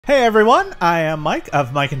Hey everyone, I am Mike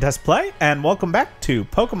of mikeandtessplay, and welcome back to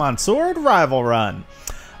Pokemon Sword Rival Run.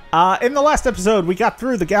 In the last episode, we got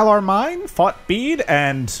through the Galar Mine, fought Bede,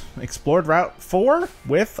 and explored Route 4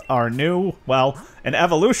 with our new, well, an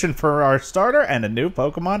evolution for our starter and a new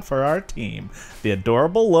Pokemon for our team, the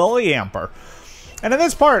adorable little Yamper. And in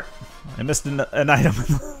this part, I missed an item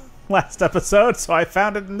in the last episode, so I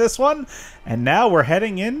found it in this one, and now we're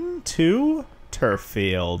heading into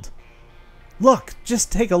Turffield. Look,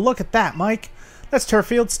 just take a look at that, Mike. That's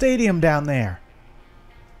Turffield Stadium down there.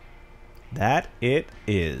 That it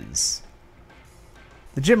is.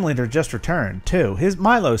 The gym leader just returned, too.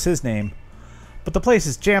 Milo's his name. But the place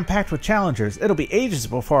is jam-packed with challengers. It'll be ages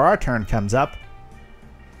before our turn comes up.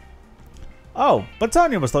 Oh, but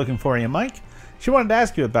Sonia was looking for you, Mike. She wanted to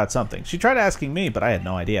ask you about something. She tried asking me, but I had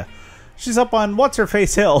no idea. She's up on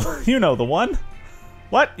What's-Her-Face Hill. You know the one.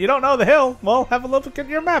 What? You don't know the hill? Well, have a look at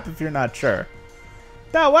your map if you're not sure.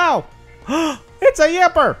 Oh, wow. It's a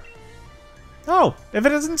Yamper. Oh, if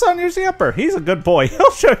it isn't Sonia's Yamper, he's a good boy.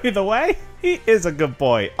 He'll show you the way. He is a good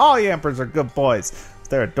boy. All Yampers are good boys.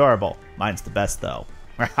 They're adorable. Mine's the best, though.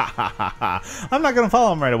 I'm not going to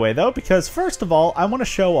follow him right away, though, because first of all, I want to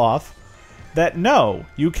show off that no,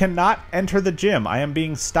 you cannot enter the gym. I am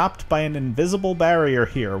being stopped by an invisible barrier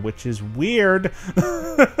here, which is weird.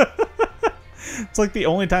 It's like the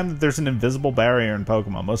only time that there's an invisible barrier in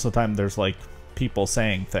Pokemon. Most of the time there's like people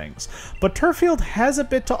saying things. But Turffield has a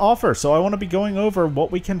bit to offer, so I want to be going over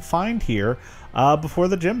what we can find here before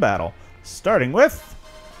the gym battle. Starting with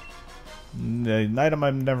an item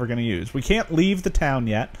I'm never going to use. We can't leave the town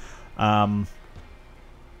yet.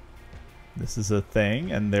 This is a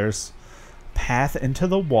thing, and there's path into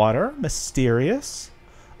the water. Mysterious.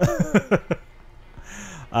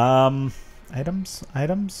 Items?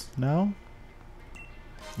 No?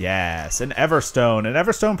 Yes, an Everstone. An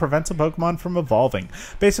Everstone prevents a Pokemon from evolving.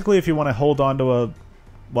 Basically, if you want to hold on to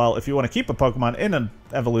if you want to keep a Pokemon in an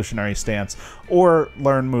evolutionary stance or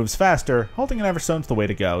learn moves faster, holding an Everstone's the way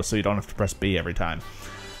to go, so you don't have to press B every time.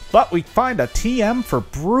 But we find a TM for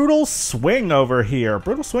Brutal Swing over here.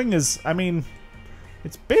 Brutal Swing is,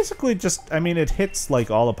 it's basically just, it hits like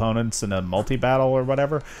all opponents in a multi-battle or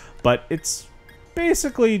whatever, but it's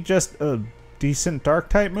basically just a decent dark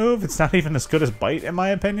type move. It's not even as good as Bite in my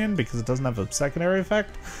opinion because it doesn't have a secondary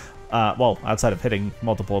effect. Well, outside of hitting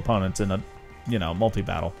multiple opponents in a,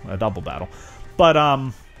 multi-battle, a double battle. But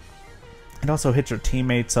it also hits your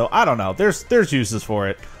teammate, so I don't know. There's uses for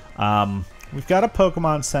it. We've got a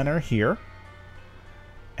Pokemon Center here.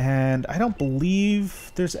 And I don't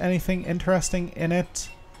believe there's anything interesting in it.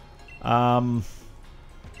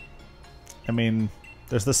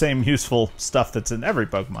 There's the same useful stuff that's in every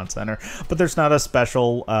Pokemon Center, but there's not a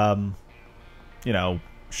special,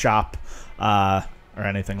 shop or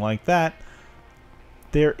anything like that.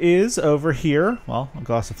 There is over here, well, a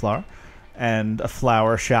Gossifleur and a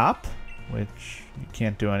flower shop, which you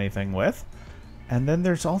can't do anything with. And then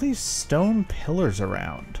there's all these stone pillars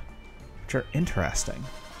around, which are interesting.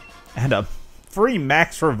 And a free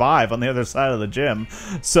Max Revive on the other side of the gym.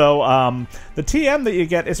 So the TM that you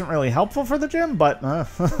get isn't really helpful for the gym, but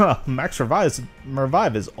Max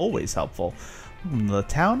Revive is always helpful. The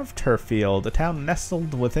town of Turffield, a town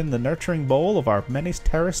nestled within the nurturing bowl of our many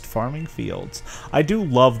terraced farming fields. I do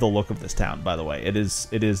love the look of this town, by the way. It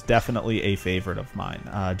is definitely a favorite of mine.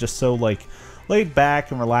 Just so like laid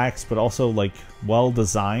back and relaxed, but also like well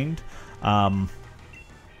designed.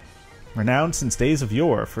 Renowned since days of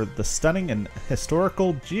yore for the stunning and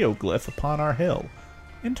historical geoglyph upon our hill.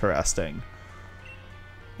 Interesting.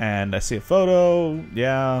 And I see a photo.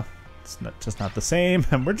 Yeah, it's just not the same.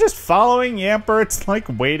 And we're just following Yamper. It's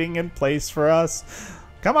like waiting in place for us.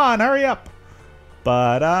 Come on, hurry up.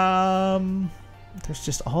 But, there's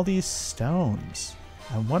just all these stones.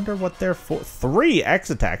 I wonder what they're for. 3 X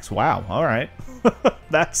attacks. Wow, alright.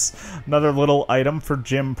 That's another little item for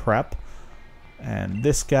gym prep. And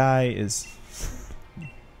this guy is,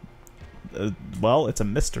 well, it's a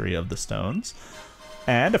mystery of the stones.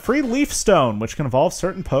 And a free Leaf Stone, which can evolve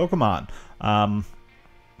certain Pokemon.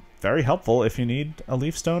 Very helpful if you need a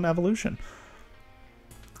Leaf Stone evolution.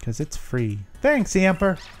 Because it's free. Thanks,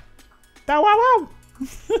 Yamper. Bow wow wow!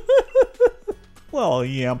 Little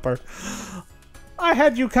Yamper. I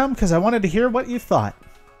had you come because I wanted to hear what you thought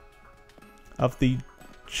of the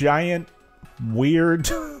giant, weird...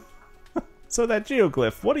 So that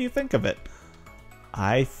geoglyph, what do you think of it?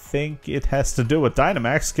 I think it has to do with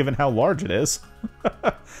Dynamax, given how large it is.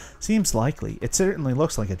 Seems likely. It certainly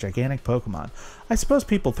looks like a gigantic Pokemon. I suppose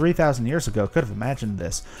people 3,000 years ago could have imagined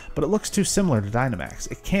this, but it looks too similar to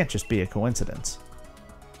Dynamax. It can't just be a coincidence.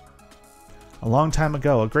 A long time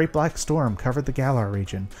ago, a great black storm covered the Galar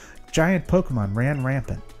region. Giant Pokemon ran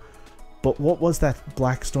rampant. But what was that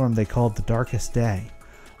black storm they called the Darkest Day?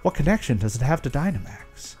 What connection does it have to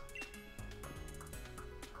Dynamax?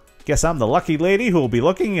 Guess I'm the lucky lady who will be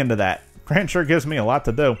looking into that. Grant sure gives me a lot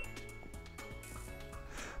to do.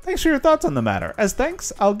 Thanks for your thoughts on the matter. As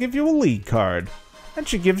thanks, I'll give you a league card. And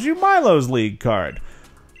she gives you Milo's league card.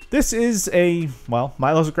 This is well,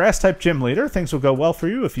 Milo's a grass-type gym leader. Things will go well for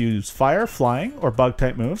you if you use fire, flying, or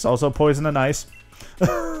bug-type moves. Also poison and ice.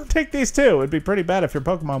 Take these too. It'd be pretty bad if your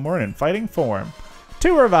Pokemon weren't in fighting form.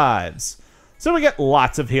 2 revives. So we get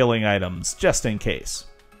lots of healing items, just in case.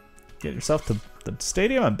 Get yourself to the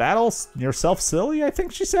stadium and battle yourself silly, I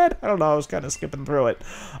think she said. I don't know, I was kind of skipping through it.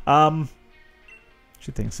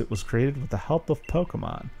 She thinks it was created with the help of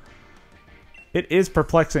Pokemon. It is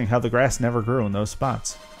perplexing how the grass never grew in those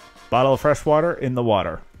spots. Bottle of fresh water in the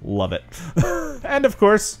water. Love it. And of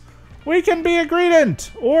course, we can be a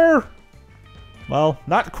Greedent, or, well,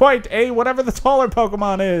 not quite a whatever the taller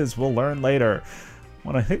Pokemon is. We'll learn later.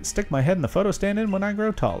 Want to stick my head in the photo stand in when I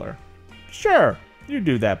grow taller? Sure, you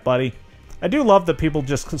do that, buddy. I do love that people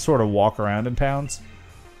just sort of walk around in towns.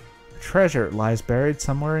 Treasure lies buried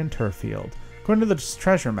somewhere in Turffield. According to the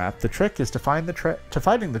treasure map, the trick is to finding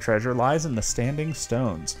the treasure lies in the standing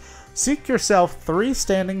stones. Seek yourself 3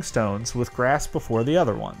 standing stones with grass before the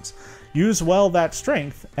other ones. Use well that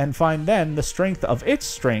strength, and find then the strength of its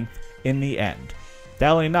strength in the end.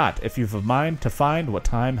 Dally not if you've a mind to find what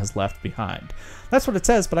time has left behind. That's what it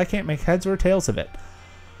says, but I can't make heads or tails of it.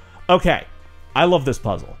 Okay, I love this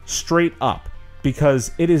puzzle, straight up,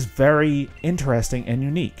 because it is very interesting and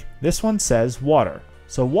unique. This one says water.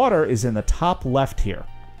 So water is in the top left here.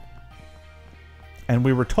 And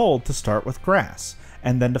we were told to start with grass,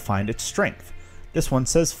 and then to find its strength. This one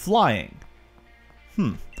says flying.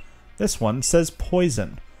 This one says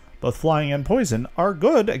poison. Both flying and poison are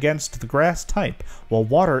good against the grass type, while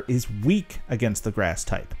water is weak against the grass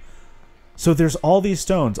type. So there's all these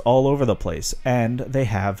stones all over the place, and they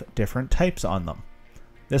have different types on them.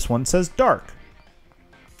 This one says dark.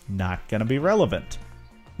 Not gonna be relevant,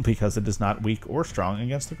 because it is not weak or strong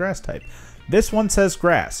against the grass type. This one says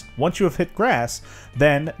grass. Once you have hit grass,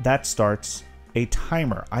 then that starts a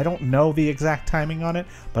timer. I don't know the exact timing on it,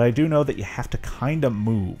 but I do know that you have to kind of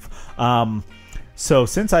move. So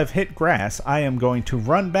since I've hit grass, I am going to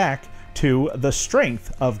run back to the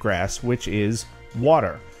strength of grass, which is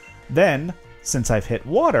water. Then, since I've hit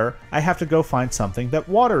water, I have to go find something that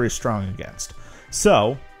water is strong against.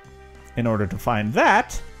 So, in order to find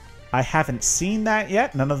that, I haven't seen that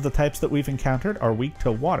yet. None of the types that we've encountered are weak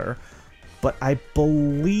to water. But I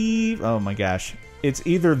believe... oh my gosh. It's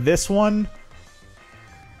either this one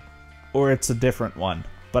or it's a different one.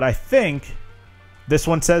 But I think this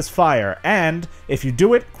one says fire. And if you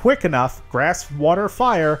do it quick enough, grass, water,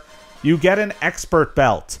 fire, you get an expert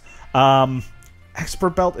belt.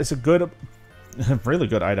 Expert belt is a good... really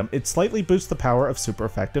good item. It slightly boosts the power of super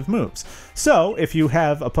effective moves. So if you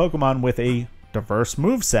have a Pokemon with a diverse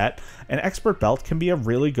moveset, an expert belt can be a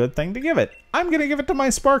really good thing to give it. I'm going to give it to my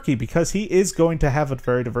Sparky because he is going to have a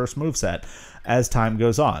very diverse moveset as time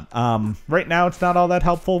goes on. Right now it's not all that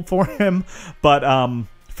helpful for him, but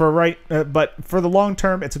for the long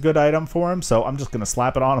term it's a good item for him, so I'm just going to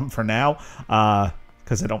slap it on him for now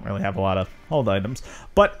because I don't really have a lot of hold items.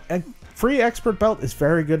 But a free expert belt is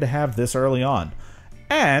very good to have this early on.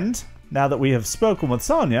 And now that we have spoken with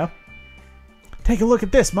Sonia, take a look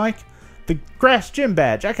at this, Mike. The grass gym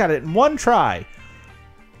badge. I got it in one try.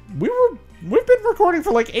 We've been recording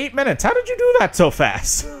for like 8 minutes. How did you do that so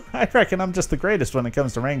fast? I reckon I'm just the greatest when it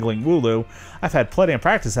comes to wrangling Wooloo. I've had plenty of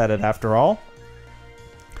practice at it after all.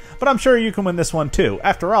 But I'm sure you can win this one too.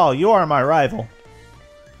 After all, you are my rival.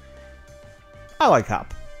 I like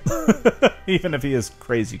Hop. Even if he is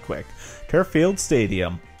crazy quick. Turffield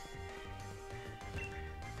Stadium.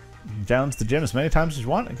 Challenge the gym as many times as you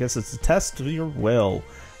want. I guess it's a test of your will.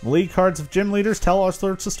 The league cards of gym leaders tell all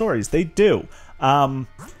sorts of stories. They do.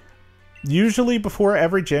 Usually before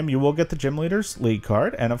every gym, you will get the gym leader's league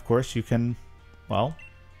card. And of course, you can, well,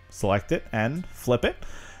 select it and flip it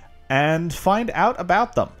and find out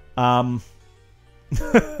about them.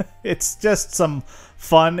 It's just some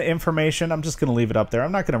fun information. I'm just going to leave it up there.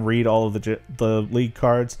 I'm not going to read all of the league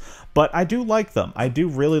cards, but I do like them. I do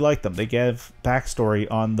really like them. They give backstory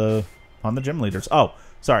on the gym leaders. Oh,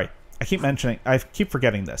 sorry. I keep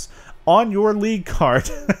forgetting this. On your league card,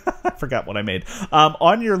 I forgot what I made.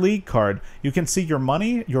 On your league card, you can see your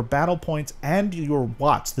money, your battle points, and your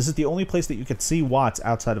watts. This is the only place that you can see watts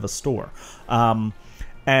outside of a store.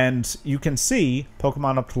 And you can see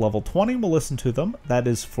Pokemon up to level 20 will listen to them. That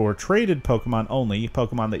is for traded Pokemon only.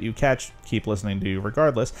 Pokemon that you catch keep listening to you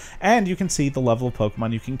regardless. And you can see the level of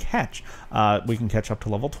Pokemon you can catch. We can catch up to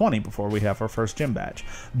level 20 before we have our first gym badge.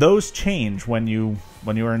 Those change when you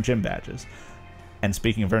earn gym badges. And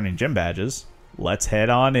speaking of earning gym badges, let's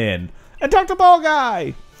head on in and talk to Ball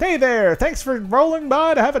Guy! Hey there! Thanks for rolling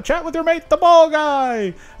by to have a chat with your mate, the Ball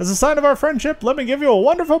Guy! As a sign of our friendship, let me give you a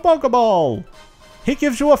wonderful Pokeball! He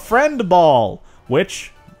gives you a friend ball,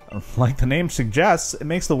 which, like the name suggests, it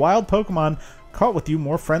makes the wild Pokemon caught with you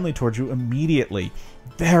more friendly towards you immediately.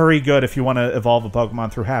 Very good if you want to evolve a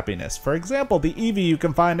Pokemon through happiness. For example, the Eevee you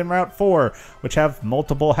can find in Route 4, which have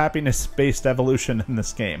multiple happiness-based evolution in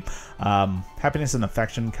this game. Happiness and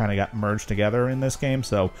affection kind of got merged together in this game,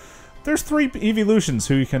 so there's 3 evolutions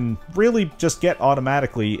who you can really just get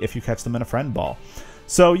automatically if you catch them in a friend ball.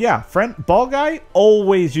 So yeah, Ball Guy,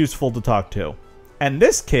 always useful to talk to. And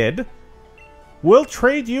this kid will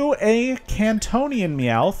trade you a Cantonian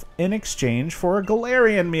Meowth in exchange for a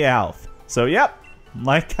Galarian Meowth. So yep,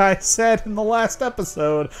 like I said in the last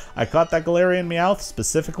episode, I caught that Galarian Meowth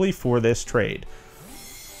specifically for this trade.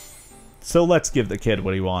 So let's give the kid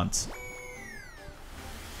what he wants.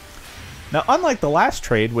 Now, unlike the last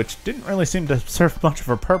trade, which didn't really seem to serve much of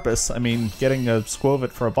a purpose, I mean, getting a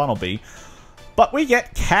Squovit for a Bunnelby, but we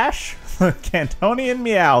get Cash, the Cantonian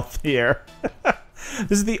Meowth here.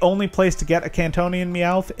 This is the only place to get a Cantonian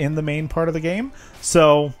Meowth in the main part of the game,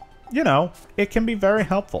 so, you know, it can be very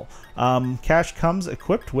helpful. Cash comes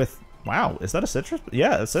equipped with... Wow, is that a citrus?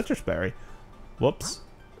 Yeah, a citrus berry. Whoops.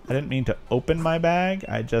 I didn't mean to open my bag.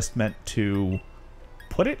 I just meant to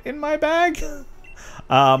put it in my bag.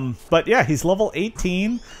 But yeah, he's level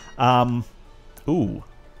 18. Ooh.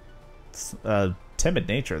 Timid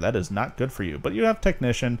nature. That is not good for you. But you have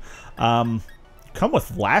Technician. Come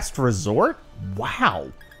with Last Resort?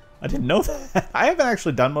 Wow. I didn't know that. I haven't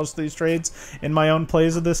actually done most of these trades in my own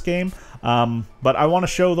plays of this game, but I want to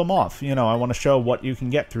show them off. You know, I want to show what you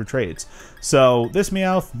can get through trades. So this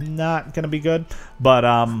Meowth, not going to be good, but,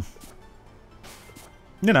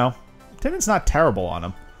 you know, Timid's not terrible on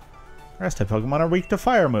him. Grass-type Pokemon are weak to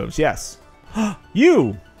fire moves, yes.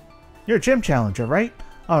 You're a gym challenger, right?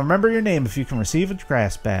 I'll remember your name if you can receive a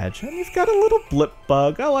grass badge. And you've got a little blip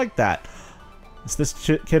bug. I like that. Is this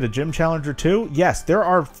kid a gym challenger too? Yes, there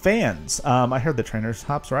are fans. I heard the trainer's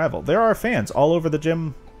Hop's rival. There are fans all over the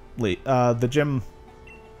gym, the gym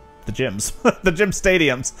stadiums.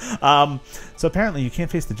 So apparently you can't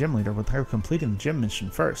face the gym leader without completing the gym mission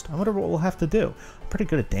first. I wonder what we'll have to do. I'm pretty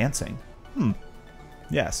good at dancing.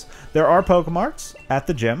 Yes, there are Pokemarts at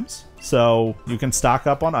the gyms, so you can stock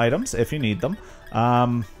up on items if you need them.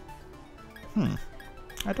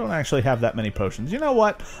 I don't actually have that many potions. You know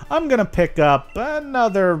what? I'm going to pick up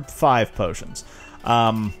another 5 potions.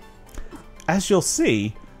 As you'll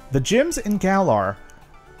see, the gyms in Galar,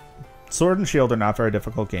 Sword and Shield are not very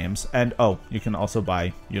difficult games. And, oh, you can also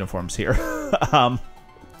buy uniforms here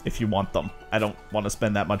if you want them. I don't want to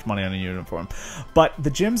spend that much money on a uniform. But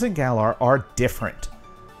the gyms in Galar are different.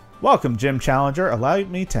 Welcome, Gym Challenger. Allow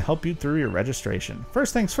me to help you through your registration.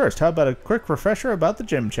 First things first, how about a quick refresher about the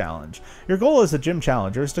Gym Challenge? Your goal as a Gym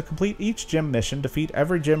Challenger is to complete each gym mission, defeat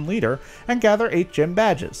every gym leader, and gather 8 gym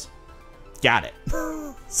badges. Got it.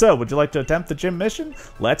 So, would you like to attempt the gym mission?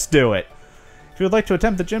 Let's do it. If you would like to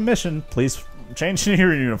attempt the gym mission, please change into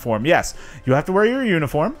your uniform. Yes, you have to wear your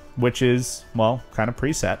uniform, which is, well, kind of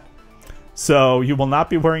preset. So, you will not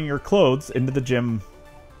be wearing your clothes into the gym,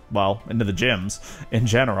 well, into the gyms in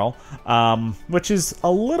general, which is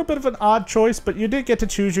a little bit of an odd choice, but you did get to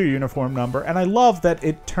choose your uniform number, and I love that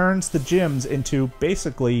it turns the gyms into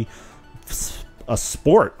basically a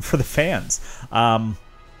sport for the fans.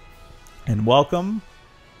 And welcome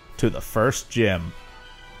to the first gym.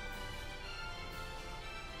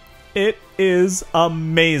 It is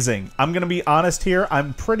amazing. I'm going to be honest here.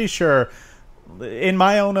 I'm pretty sure, in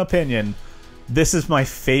my own opinion, this is my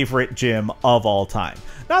favorite gym of all time.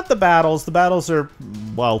 Not the battles. The battles are,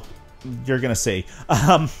 well, you're going to see.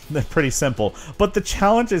 They're pretty simple. But the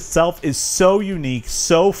challenge itself is so unique,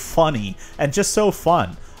 so funny, and just so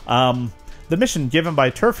fun. The mission given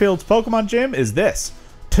by Turffield's Pokemon Gym is this: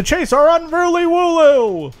 to chase our unruly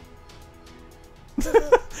Wooloo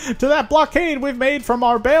to that blockade we've made from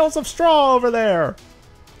our bales of straw over there.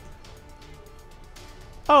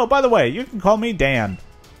 Oh, by the way, you can call me Dan.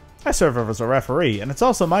 I serve as a referee, and it's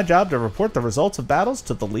also my job to report the results of battles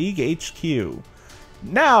to the League HQ.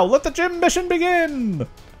 Now, let the gym mission begin!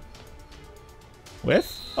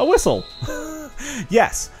 With a whistle.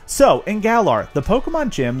 Yes, so in Galar, the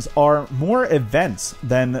Pokemon gyms are more events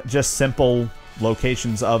than just simple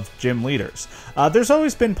locations of gym leaders. There's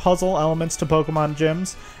always been puzzle elements to Pokemon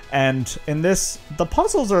gyms, and in this, the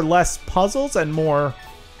puzzles are less puzzles and more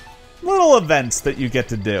little events that you get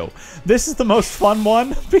to do. This is the most fun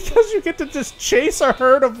one because you get to just chase a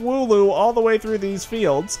herd of Wooloo all the way through these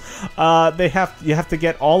fields. You have to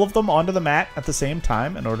get all of them onto the mat at the same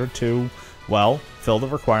time in order to, well, fill the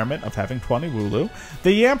requirement of having 20 Wooloo.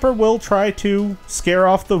 The Yamper will try to scare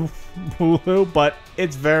off the Wooloo, but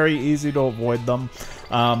it's very easy to avoid them,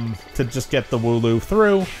 to just get the Wooloo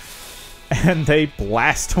through. And they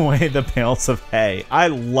blast away the bales of hay. I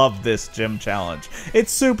love this gym challenge. It's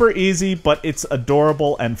super easy, but it's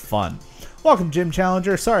adorable and fun. Welcome, Gym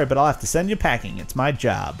Challenger. Sorry, but I'll have to send you packing. It's my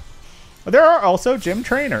job. There are also gym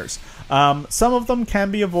trainers. Some of them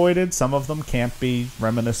can be avoided. Some of them can't be,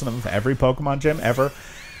 reminiscent of every Pokemon gym ever.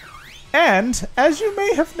 And, as you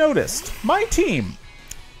may have noticed, my team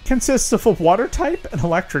consists of a water type, an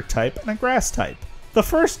electric type, and a grass type. The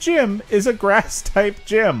first gym is a grass type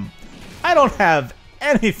gym. I don't have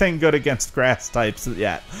anything good against grass types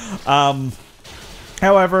yet.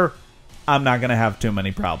 However, I'm not going to have too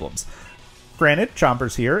many problems. Granted,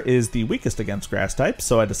 Chompers here is the weakest against grass types,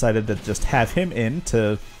 so I decided to just have him in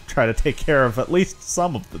to try to take care of at least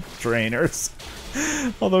some of the trainers.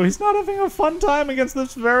 Although he's not having a fun time against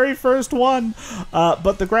this very first one.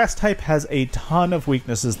 But the grass type has a ton of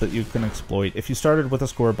weaknesses that you can exploit. If you started with a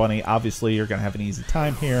Score Bunny, obviously you're going to have an easy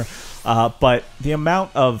time here. But the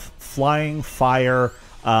amount of flying, fire,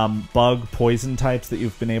 bug, poison types that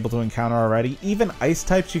you've been able to encounter already, even ice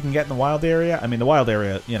types you can get in the wild area. I mean, the wild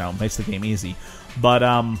area, you know, makes the game easy. But,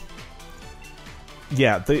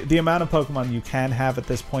 yeah, the amount of Pokemon you can have at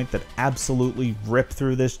this point that absolutely rip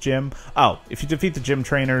through this gym. Oh, if you defeat the gym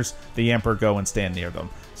trainers, the Yamper go and stand near them,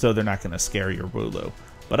 so they're not going to scare your Wooloo.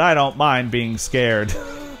 But I don't mind being scared, because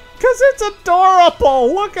it's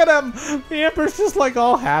adorable! Look at him! The Yamper's just, like,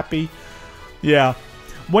 all happy. Yeah.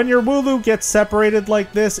 When your Wooloo gets separated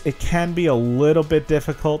like this, it can be a little bit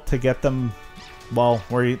difficult to get them, well,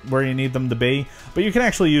 where you need them to be. But you can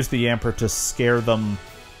actually use the Yamper to scare them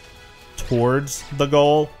towards the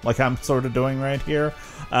goal, like I'm sort of doing right here,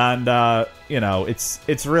 and you know,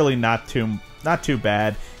 it's really not too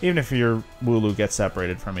bad. Even if your Wooloo gets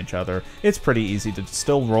separated from each other, it's pretty easy to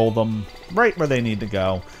still roll them right where they need to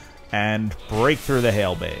go and break through the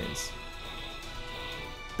hail bays.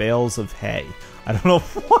 Bales of hay. I don't know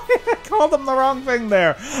why I called them the wrong thing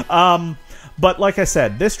there. But like I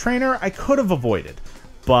said, this trainer I could have avoided,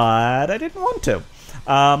 but I didn't want to.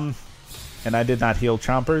 And I did not heal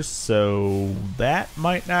Chompers, so that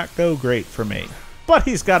might not go great for me. But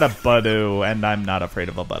he's got a Budew, and I'm not afraid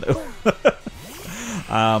of a Budew.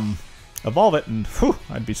 Evolve it, and whew,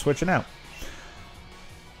 I'd be switching out.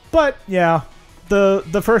 But, yeah,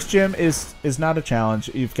 the first gym is not a challenge.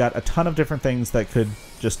 You've got a ton of different things that could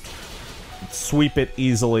just sweep it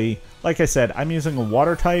easily. Like I said, I'm using a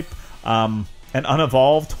water type, an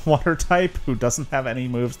unevolved water type who doesn't have any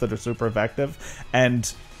moves that are super effective,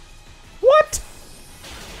 and... What?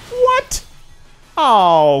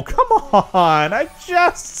 Oh, come on. I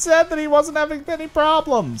just said that he wasn't having any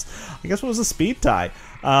problems. I guess it was a speed tie.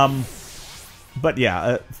 But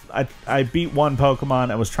yeah, I beat one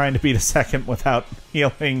Pokemon. I was trying to beat a second without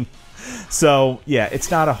healing. So, yeah,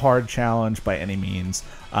 it's not a hard challenge by any means.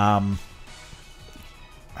 You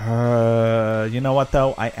know what,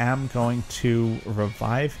 though? I am going to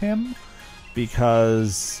revive him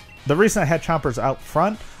because the reason I had Chompers out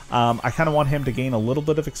front, I kind of want him to gain a little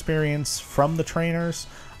bit of experience from the trainers,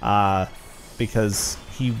 because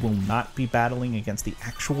he will not be battling against the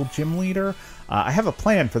actual gym leader. I have a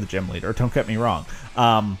plan for the gym leader, don't get me wrong,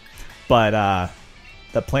 but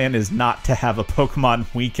the plan is not to have a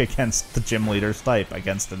Pokemon weak against the gym leader's type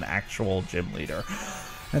against an actual gym leader.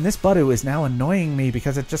 And this Budew is now annoying me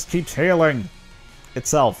because it just keeps healing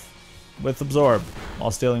itself with Absorb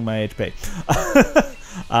while stealing my HP.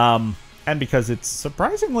 And because it's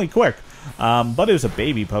surprisingly quick. Budew's a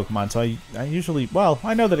baby Pokemon, so I usually... Well,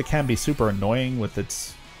 I know that it can be super annoying with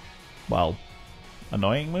its, well,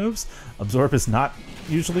 annoying moves. Absorb is not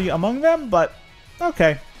usually among them, but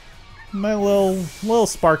okay. My little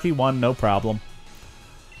Sparky one, no problem.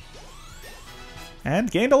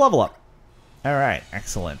 And gained a level up. Alright,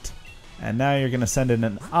 excellent. And now you're going to send in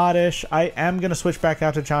an Oddish. I am going to switch back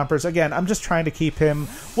out to Chompers. Again, I'm just trying to keep him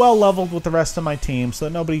well leveled with the rest of my team so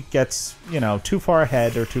that nobody gets, you know, too far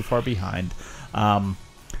ahead or too far behind.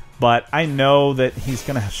 But I know that he's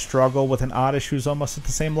going to struggle with an Oddish who's almost at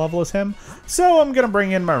the same level as him. So I'm going to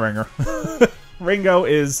bring in my Ringer. Ringo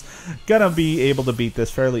is going to be able to beat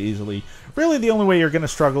this fairly easily. Really, the only way you're going to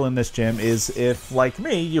struggle in this gym is if, like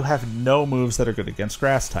me, you have no moves that are good against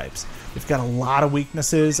grass types. You've got a lot of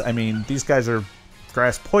weaknesses. I mean, these guys are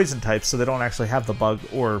grass poison types, so they don't actually have the bug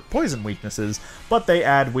or poison weaknesses, but they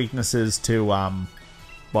add weaknesses to,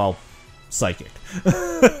 well, psychic.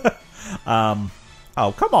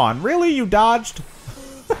 Oh, come on. Really? You dodged?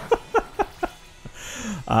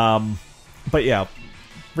 But yeah,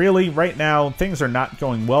 really, right now, things are not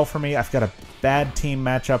going well for me. I've got a bad team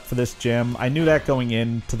matchup for this gym. I knew that going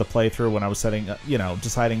into the playthrough when I was setting,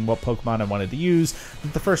 deciding what Pokemon I wanted to use.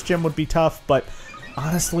 The first gym would be tough, but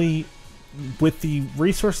honestly, with the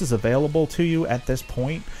resources available to you at this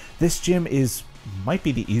point, this gym might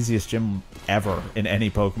be the easiest gym ever in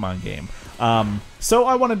any Pokemon game. So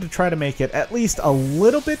I wanted to try to make it at least a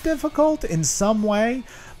little bit difficult in some way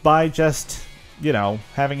by just,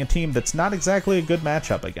 having a team that's not exactly a good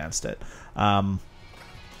matchup against it.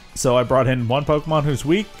 So I brought in one Pokemon who's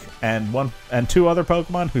weak and two other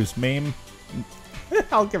Pokemon whose main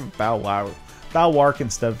I'll give it Balwark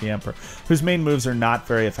instead of the Emperor, whose main moves are not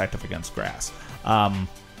very effective against grass. I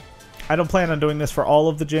don't plan on doing this for all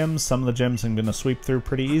of the gyms. Some of the gyms I'm going to sweep through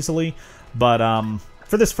pretty easily, but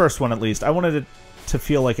for this first one at least, I wanted it to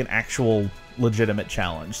feel like an actual legitimate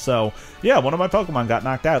challenge. So yeah, one of my Pokemon got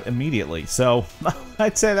knocked out immediately, so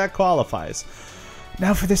I'd say that qualifies.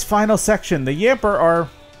 Now for this final section, the Yamper are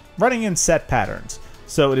running in set patterns,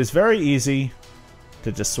 so it is very easy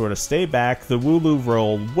to just sort of stay back. The Wooloo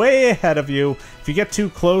roll way ahead of you. If you get too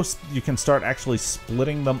close, you can start actually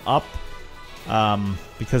splitting them up,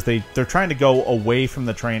 because they're trying to go away from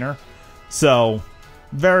the trainer. So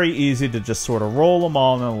very easy to just sort of roll them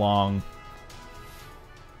all along.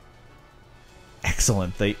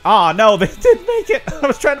 Excellent. No, they didn't make it. I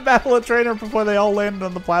was trying to battle a trainer before they all landed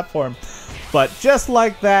on the platform. But just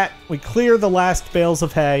like that, we clear the last bales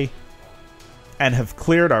of hay and have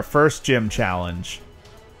cleared our first gym challenge.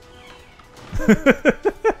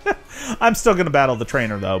 I'm still going to battle the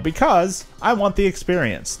trainer, though, because I want the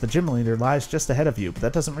experience. The gym leader lies just ahead of you, but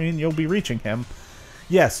that doesn't mean you'll be reaching him.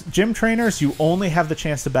 Yes, gym trainers, you only have the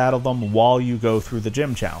chance to battle them while you go through the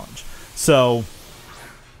gym challenge. So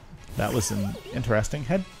that was an interesting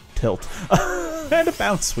head tilt. And a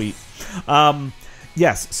bounce sweep.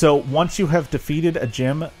 Yes, so once you have defeated a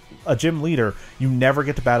gym leader, you never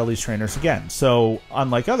get to battle these trainers again. So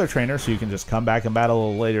unlike other trainers, so you can just come back and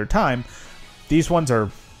battle at a later time, these ones are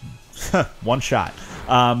one shot.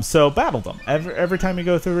 So battle them every time you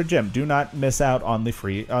go through a gym. Do not miss out on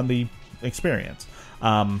the experience.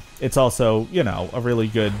 It's also, a really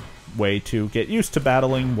good way to get used to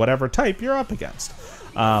battling whatever type you're up against.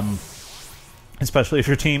 Especially if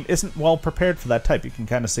your team isn't well prepared for that type. You can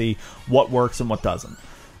kind of see what works and what doesn't.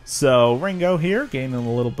 So Ringo here, gaining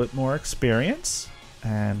a little bit more experience.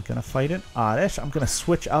 And going to fight an Oddish. I'm going to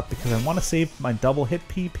switch up because I want to save my double hit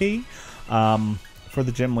PP for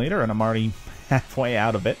the gym leader. And I'm already halfway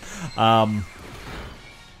out of it.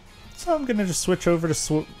 So I'm going to just switch over to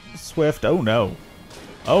Swift. Oh no.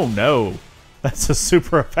 Oh no. That's a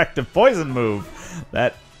super effective poison move.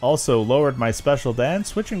 That also lowered my special then,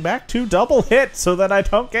 switching back to double hit so that I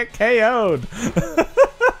don't get KO'd.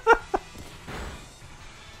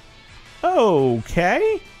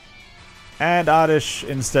 Okay. And Oddish,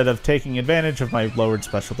 instead of taking advantage of my lowered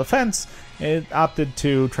special defense, it opted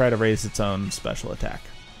to try to raise its own special attack.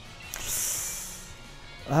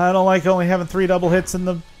 I don't like only having 3 double hits in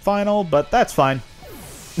the final, but that's fine.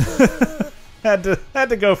 had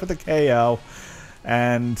to go for the KO.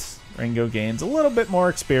 And Ringo gains a little bit more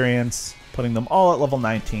experience, putting them all at level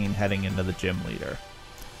 19, heading into the gym leader.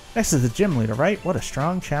 Next is the gym leader, right? What a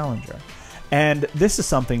strong challenger. And this is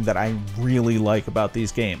something that I really like about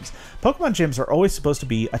these games. Pokemon gyms are always supposed to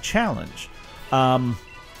be a challenge.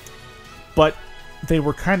 But they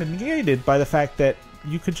were kind of negated by the fact that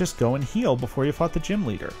you could just go and heal before you fought the gym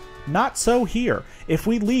leader. Not so here. If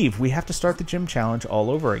we leave, we have to start the gym challenge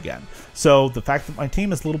all over again. So the fact that my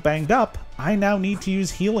team is a little banged up, I now need to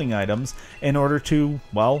use healing items in order to,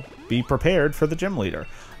 well, be prepared for the gym leader.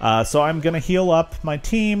 So I'm going to heal up my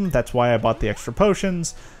team. That's why I bought the extra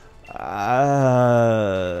potions.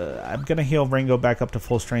 I'm going to heal Ringo back up to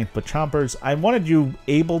full strength, but Chompers, I wanted you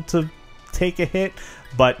able to take a hit,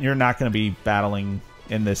 but you're not going to be battling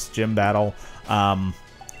in this gym battle.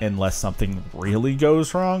 Unless something really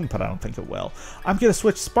goes wrong, but I don't think it will. I'm going to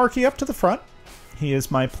switch Sparky up to the front. He is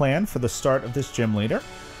my plan for the start of this gym leader.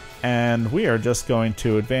 And we are just going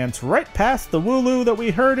to advance right past the Wooloo that we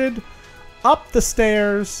herded, up the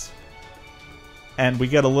stairs, and we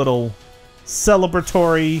get a little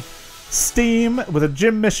celebratory steam with a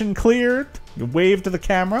gym mission cleared. You wave to the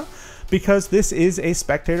camera, because this is a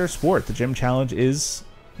spectator sport. The gym challenge is,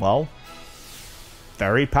 well,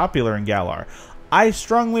 very popular in Galar. I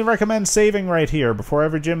strongly recommend saving right here before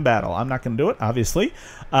every gym battle. I'm not going to do it, obviously.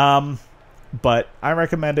 But I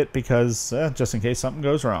recommend it because, just in case something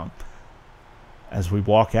goes wrong. As we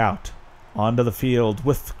walk out onto the field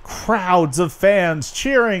with crowds of fans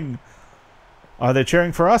cheering. Are they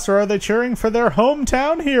cheering for us or are they cheering for their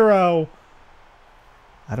hometown hero?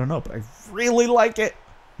 I don't know, but I really like it.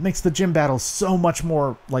 It makes the gym battles so much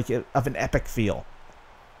more like of an epic feel.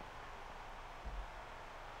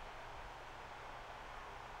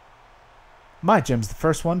 My gym's the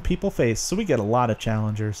first one people face, so we get a lot of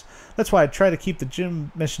challengers. That's why I try to keep the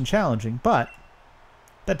gym mission challenging, but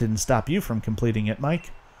that didn't stop you from completing it,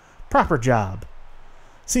 Mike. Proper job.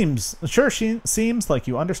 Seems like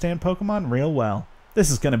you understand Pokemon real well.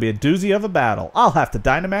 This is going to be a doozy of a battle. I'll have to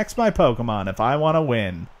Dynamax my Pokemon if I want to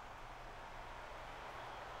win.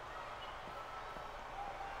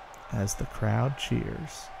 As the crowd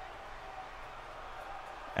cheers.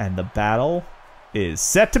 And the battle is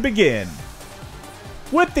set to begin.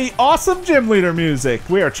 With the awesome gym leader music,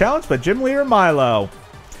 we are challenged by gym leader Milo.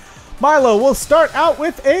 Milo will start out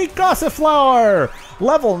with a Gossiflower,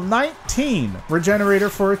 level 19, Regenerator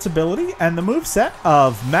for its ability, and the moveset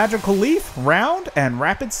of Magical Leaf, Round, and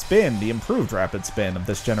Rapid Spin, the improved Rapid Spin of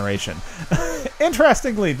this generation.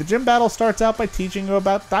 Interestingly, the gym battle starts out by teaching you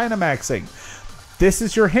about Dynamaxing. This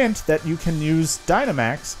is your hint that you can use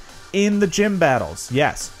Dynamax in the gym battles.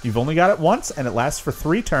 Yes, you've only got it once, and it lasts for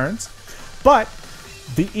 3 turns, but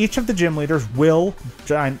each of the gym leaders will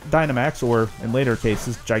Dynamax, or in later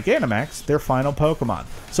cases, Gigantamax, their final Pokemon.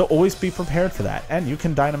 So always be prepared for that, and you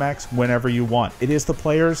can Dynamax whenever you want. It is the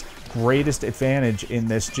player's greatest advantage in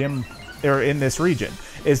this gym, or in this region,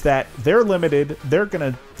 is that they're limited. They're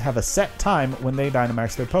going to have a set time when they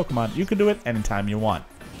Dynamax their Pokemon. You can do it anytime you want.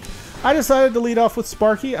 I decided to lead off with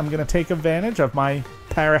Sparky. I'm going to take advantage of my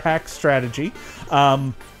Parahack strategy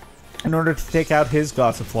in order to take out his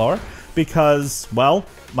Gossiflower. Because, well,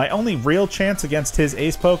 my only real chance against his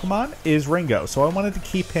ace Pokemon is Ringo, so I wanted to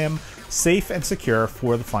keep him safe and secure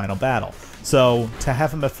for the final battle. So, to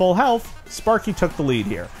have him at full health, Sparky took the lead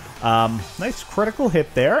here. Nice critical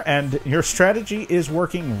hit there, and your strategy is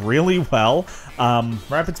working really well.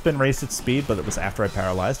 Rapid Spin raised its speed, but it was after I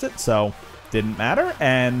paralyzed it, so didn't matter.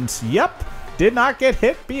 And, yep, did not get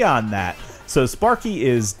hit beyond that. So Sparky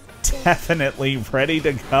is definitely ready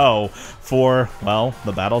to go for, well,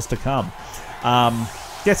 the battles to come.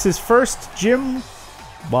 Gets his first gym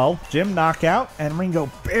knockout, and Ringo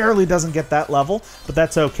barely doesn't get that level, but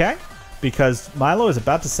that's okay, because Milo is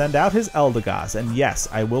about to send out his Eldegoss, and yes,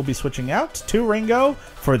 I will be switching out to Ringo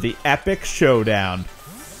for the epic showdown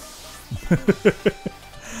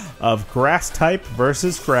of Grass type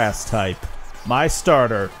versus Grass type. My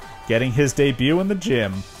starter getting his debut in the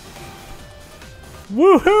gym.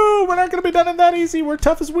 Woohoo! We're not going to be done in that easy. We're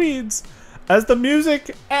tough as weeds. As the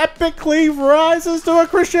music epically rises to a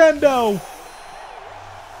crescendo.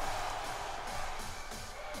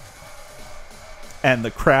 And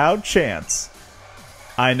the crowd chants.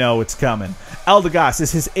 I know it's coming. Eldegoss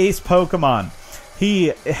is his ace Pokemon.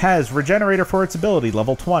 He has Regenerator for its ability,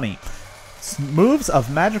 level 20. Moves of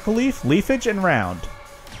Magical Leaf, Leafage, and Round.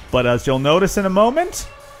 But as you'll notice in a moment,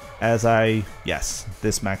 yes,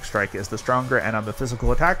 this Max Strike is the stronger, and I'm a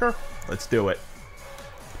physical attacker. Let's do it.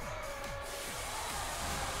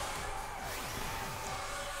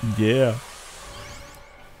 Yeah.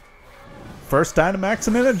 First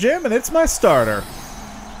Dynamaxing in a gym, and it's my starter.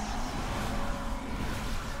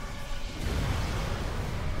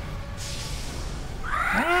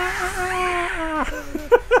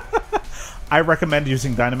 I recommend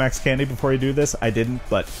using Dynamax Candy before you do this. I didn't,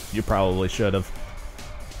 but you probably should have.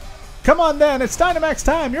 Come on then, it's Dynamax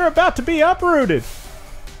time! You're about to be uprooted!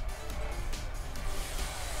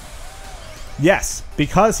 Yes,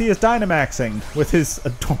 because he is Dynamaxing with his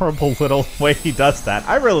adorable little way he does that.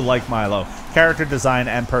 I really like Milo. Character design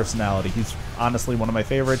and personality. He's honestly one of my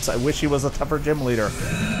favorites. I wish he was a tougher gym leader.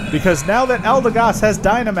 Because now that Eldegoss has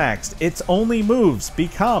Dynamaxed, its only moves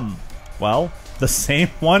become, well, the same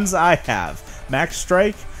ones I have. Max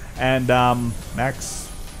Strike and Max...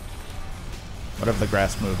 whatever the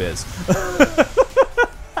grass move is.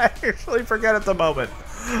 I actually forget at the moment.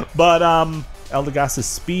 But Eldegoss's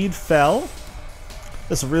speed fell.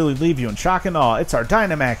 This will really leave you in shock and awe. It's our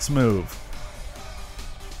Dynamax move.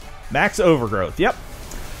 Max Overgrowth. Yep.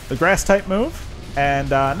 The grass type move. And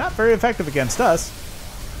not very effective against us.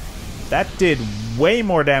 That did way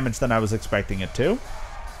more damage than I was expecting it to.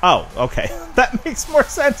 Oh, okay. That makes more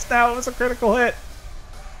sense now. It was a critical hit.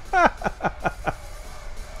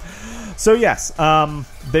 So yes,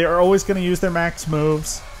 they are always going to use their max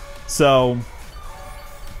moves. So,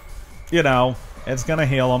 you know, It's going to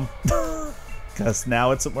heal him. Because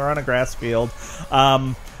now we're on a grass field.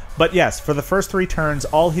 But yes, for the first 3 turns,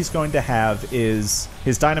 all he's going to have is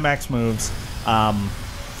his Dynamax moves.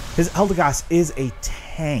 His Eldegoss is a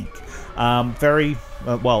tank.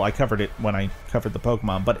 Well, I covered it when I covered the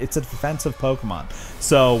Pokemon, but it's a defensive Pokemon.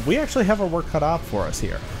 So we actually have our work cut out for us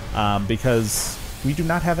here, because we do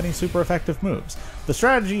not have any super effective moves. The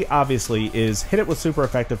strategy, obviously, is hit it with super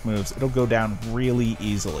effective moves. It'll go down really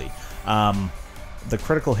easily. The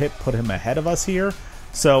critical hit put him ahead of us here,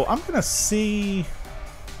 so I'm gonna see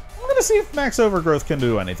if Max Overgrowth can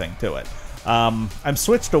do anything to it. I'm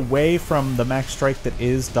switched away from the Max Strike that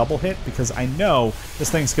is double hit because I know this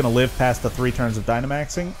thing's going to live past the 3 turns of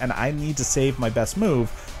Dynamaxing, and I need to save my best move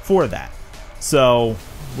for that. So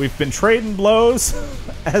we've been trading blows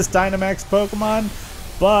as Dynamax Pokemon,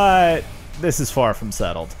 but this is far from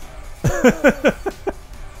settled.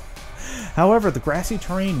 However, the grassy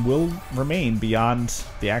terrain will remain beyond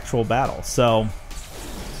the actual battle, so...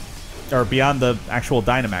 Or beyond the actual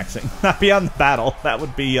Dynamaxing. Not beyond the battle. That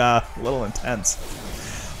would be a little intense.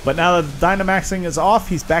 But now that the Dynamaxing is off,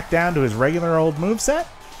 he's back down to his regular old moveset.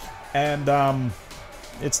 And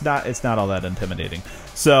it's not all that intimidating.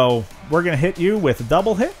 So we're going to hit you with a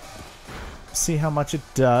double hit. See how much it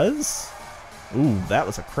does. Ooh, that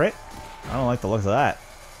was a crit. I don't like the looks of that.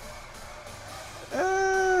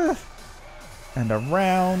 And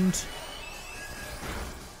around...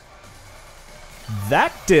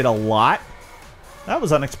 That did a lot. That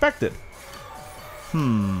was unexpected.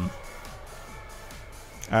 Alright.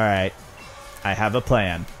 I have a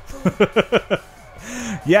plan.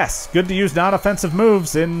 Yes, good to use non-offensive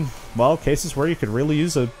moves in, well, cases where you could really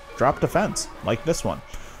use a drop defense, like this one.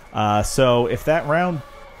 So if that round...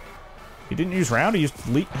 He didn't use round, he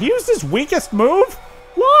used his weakest move?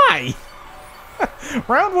 Why?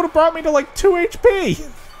 Round would have brought me to like 2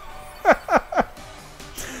 HP.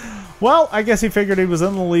 Well, I guess he figured he was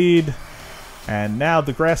in the lead. And now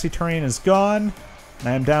the grassy terrain is gone. And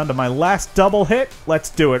I am down to my last double hit. Let's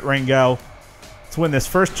do it, Ringo. Let's win this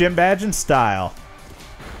first gym badge in style.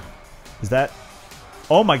 Is that...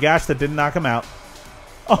 Oh my gosh, that didn't knock him out.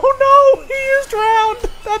 Oh no! He used round!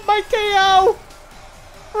 That might KO!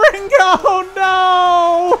 Ringo,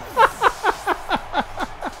 no!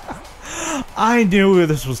 I knew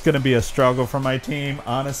this was going to be a struggle for my team,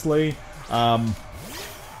 honestly.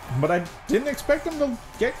 But I didn't expect him to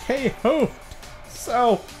get KO'd.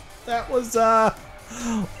 So, that was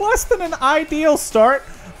less than an ideal start.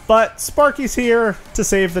 But Sparky's here to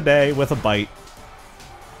save the day with a bite.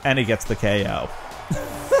 And he gets the KO.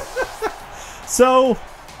 So,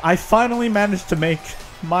 I finally managed to make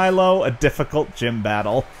Milo a difficult gym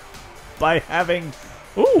battle. By having...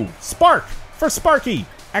 Ooh, Spark for Sparky.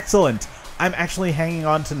 Excellent. I'm actually hanging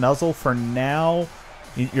on to Nuzzle for now.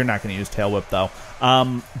 You're not going to use Tail Whip, though.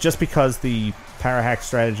 Just because the Parahack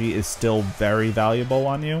strategy is still very valuable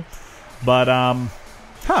on you. But,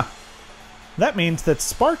 that means that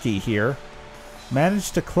Sparky here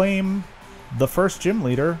managed to claim the first gym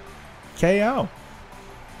leader KO.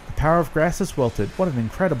 The power of grass is wilted. What an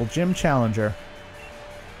incredible gym challenger.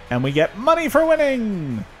 And we get money for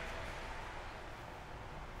winning!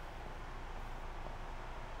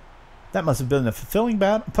 That must have been a fulfilling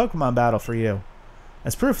Pokemon battle for you.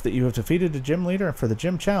 As proof that you have defeated a gym leader for the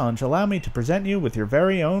gym challenge, allow me to present you with your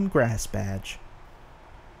very own grass badge.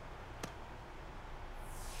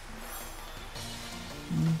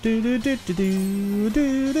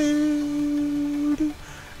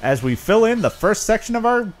 As we fill in the first section of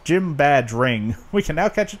our gym badge ring, we can now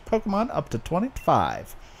catch Pokemon up to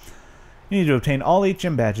 25. You need to obtain all 8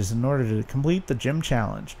 gym badges in order to complete the gym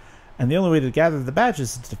challenge, and the only way to gather the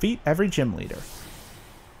badges is to defeat every gym leader.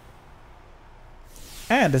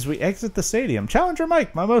 And as we exit the stadium, Challenger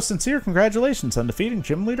Mike, my most sincere congratulations on defeating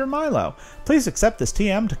Gym Leader Milo. Please accept this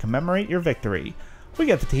TM to commemorate your victory. We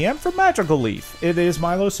get the TM for Magical Leaf. It is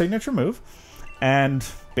Milo's signature move, and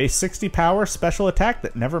base 60 power special attack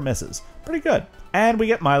that never misses. Pretty good. And we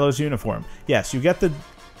get Milo's uniform. Yes, you get the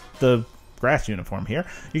grass uniform here.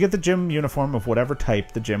 You get the gym uniform of whatever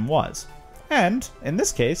type the gym was. And, in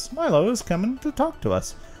this case, Milo is coming to talk to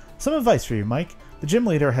us. Some advice for you, Mike. The gym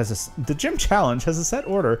challenge has a set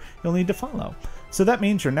order you'll need to follow. So that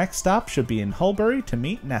means your next stop should be in Hulbury to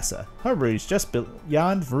meet Nessa. Hulbury's just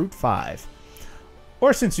beyond Route 5.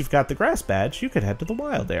 Or since you've got the grass badge, you could head to the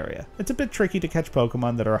wild area. It's a bit tricky to catch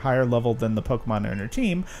Pokemon that are higher level than the Pokemon on your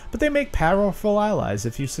team, but they make powerful allies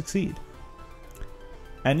if you succeed.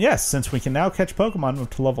 And yes, since we can now catch Pokemon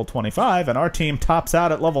up to level 25, and our team tops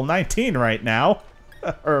out at level 19 right now,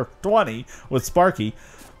 or 20 with Sparky,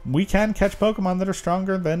 we can catch Pokemon that are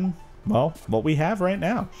stronger than, well, what we have right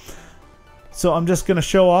now. So I'm just going to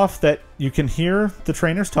show off that you can hear the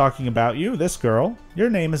trainers talking about you. This girl, your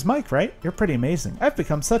name is Mike, right? You're pretty amazing. I've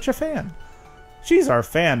become such a fan. She's our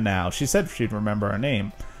fan now. She said she'd remember our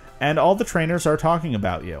name. And all the trainers are talking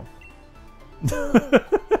about you.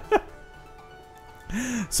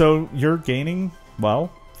 So you're gaining,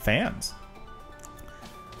 well, fans.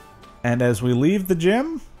 And as we leave the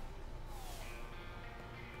gym,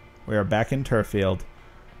 we are back in Turffield.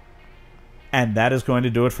 And that is going to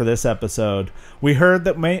do it for this episode. We heard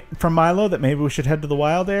that from Milo that maybe we should head to the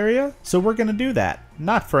wild area, so we're going to do that.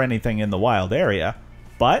 Not for anything in the wild area,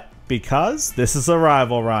 but because this is a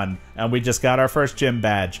rival run, and we just got our first gym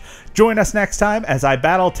badge. Join us next time as I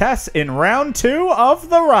battle Tess in round 2 of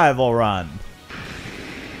the rival run.